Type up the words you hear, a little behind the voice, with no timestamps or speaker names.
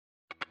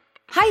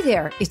Hi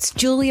there, it's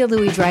Julia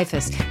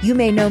Louis-Dreyfus. You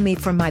may know me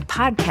from my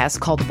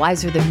podcast called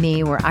Wiser Than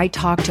Me, where I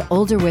talk to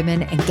older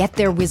women and get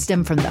their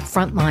wisdom from the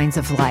front lines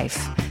of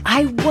life.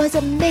 I was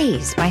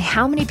amazed by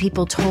how many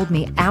people told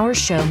me our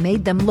show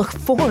made them look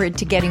forward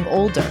to getting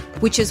older,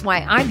 which is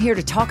why I'm here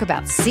to talk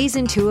about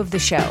season 2 of the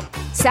show.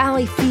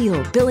 Sally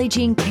Field, Billie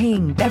Jean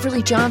King,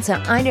 Beverly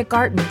Johnson, Ina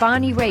Garten,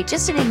 Bonnie Raitt,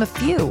 just to name a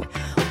few.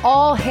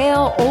 All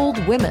hail old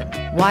women.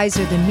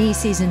 Wiser Than Me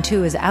season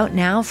 2 is out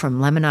now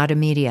from Lemonada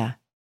Media.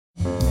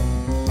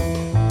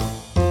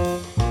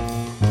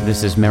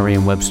 This is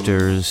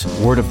Merriam-Webster's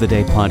Word of the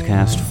Day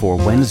podcast for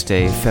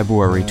Wednesday,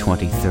 February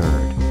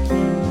 23rd.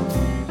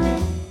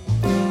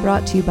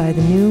 Brought to you by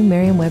the new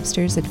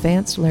Merriam-Webster's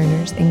Advanced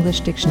Learners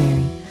English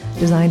Dictionary,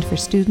 designed for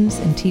students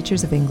and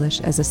teachers of English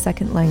as a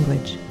second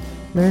language.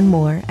 Learn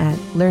more at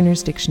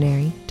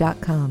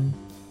learnersdictionary.com.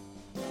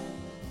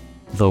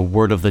 The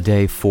word of the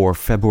day for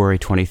February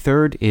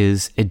 23rd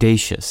is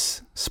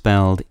edacious,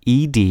 spelled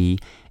edacious.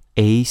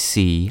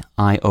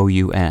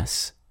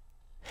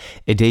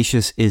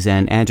 Edacious is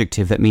an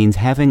adjective that means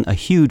having a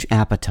huge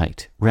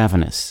appetite,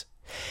 ravenous.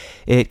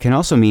 It can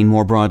also mean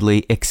more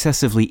broadly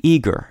excessively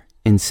eager,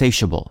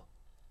 insatiable.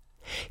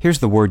 Here's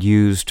the word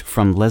used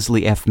from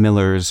Leslie F.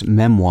 Miller's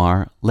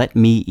memoir, Let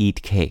Me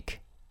Eat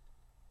Cake.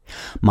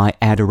 My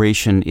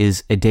adoration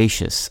is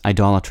edacious,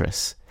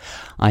 idolatrous.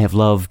 I have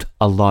loved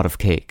a lot of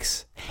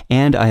cakes,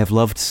 and I have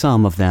loved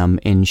some of them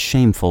in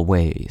shameful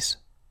ways.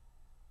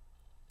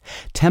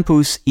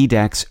 Tempus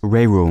edax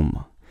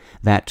rerum.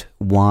 That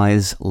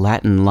wise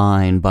Latin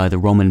line by the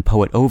Roman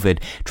poet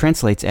Ovid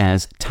translates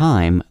as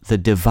time, the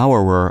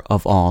devourer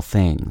of all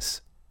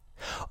things.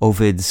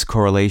 Ovid's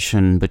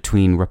correlation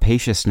between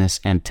rapaciousness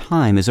and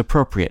time is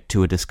appropriate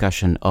to a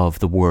discussion of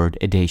the word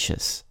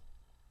edacious.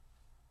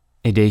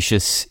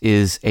 Edacious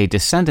is a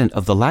descendant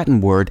of the Latin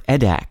word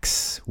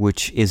edax,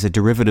 which is a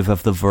derivative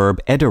of the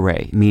verb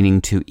edere, meaning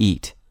to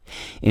eat.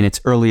 In its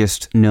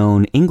earliest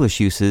known English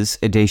uses,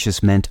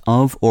 edacious meant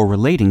of or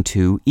relating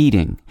to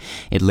eating.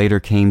 It later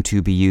came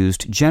to be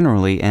used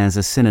generally as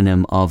a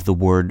synonym of the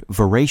word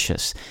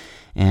voracious,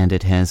 and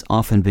it has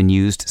often been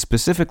used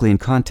specifically in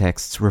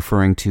contexts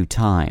referring to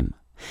time.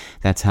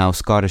 That's how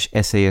Scottish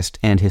essayist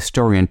and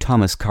historian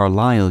Thomas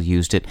Carlyle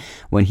used it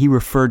when he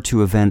referred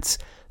to events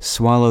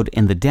swallowed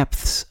in the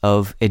depths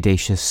of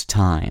edacious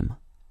time.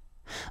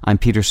 I'm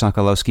Peter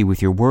Sokolowski with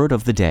your Word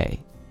of the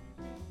Day.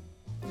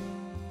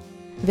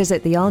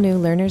 Visit the all-new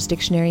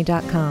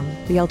learnersdictionary.com,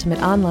 the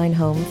ultimate online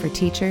home for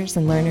teachers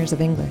and learners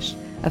of English.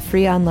 A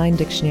free online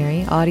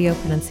dictionary, audio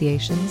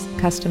pronunciations,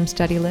 custom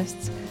study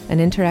lists, and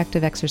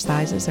interactive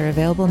exercises are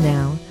available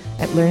now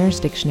at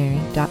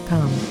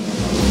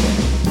learnersdictionary.com.